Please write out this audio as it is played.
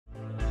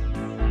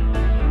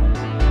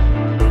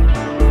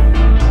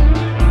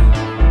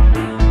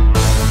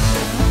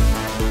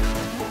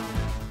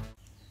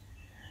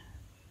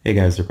Hey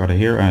guys, Ricardo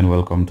here and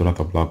welcome to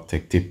another Blog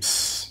Tech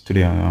Tips.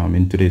 Today,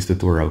 in today's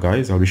tutorial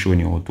guys, I'll be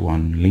showing you how to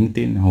on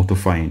LinkedIn, how to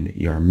find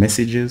your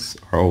messages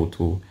or how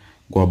to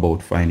go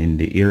about finding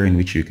the area in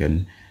which you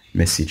can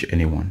message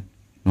anyone.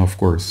 Now of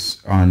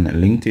course on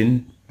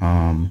LinkedIn,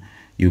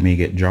 you may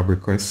get job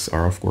requests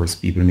or of course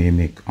people may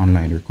make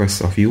online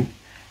requests of you,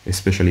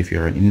 especially if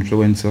you're an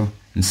influencer,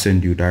 and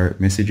send you direct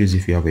messages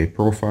if you have a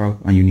profile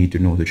and you need to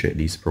know to check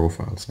these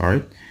profiles.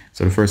 Alright,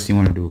 so the first thing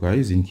you want to do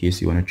guys, in case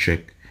you want to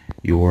check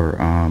your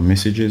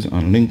messages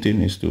on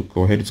LinkedIn, is to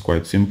go ahead. It's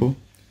quite simple.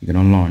 You're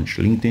gonna launch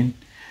LinkedIn,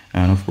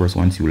 and of course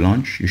once you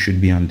launch you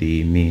should be on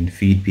the main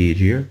feed page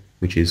here,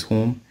 which is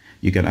home.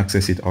 You can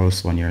access it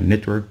also on your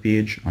network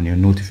page, on your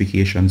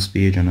notifications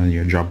page, and on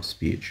your jobs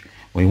page.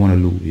 What you want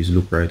to do is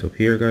look right up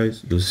here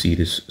guys. You'll see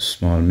this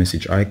small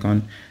message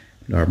icon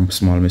or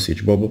small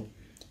message bubble.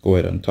 Go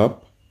ahead and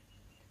tap.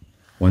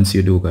 Once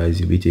you do guys,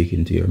 you'll be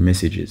taken to your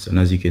messages, and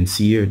as you can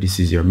see here, this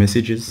is your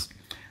messages.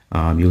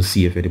 You'll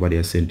see if anybody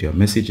has sent you a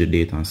message, a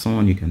date, and so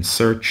on. You can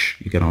search.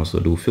 You can also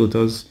do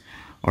filters,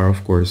 or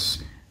of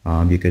course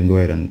you can go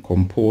ahead and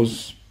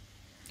compose.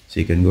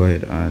 So you can go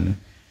ahead and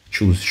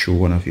choose through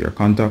one of your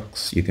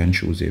contacts. You can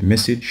choose a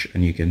message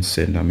and you can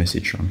send a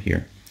message from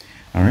here.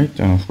 All right,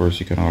 and of course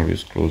you can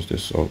always close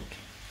this out.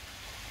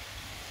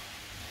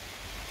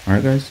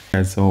 Alright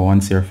guys, so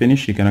once you're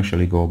finished you can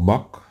actually go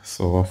back.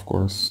 So of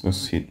course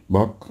just hit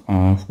back.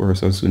 Of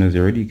course as soon as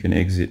you're ready you can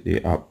exit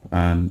the app,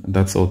 and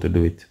that's how to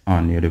do it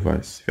on your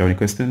device. If you have any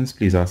questions,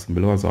 please ask them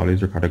below. As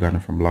always, Ricardo Garner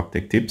from Blog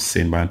Tech Tips,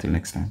 saying bye until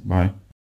next time. Bye.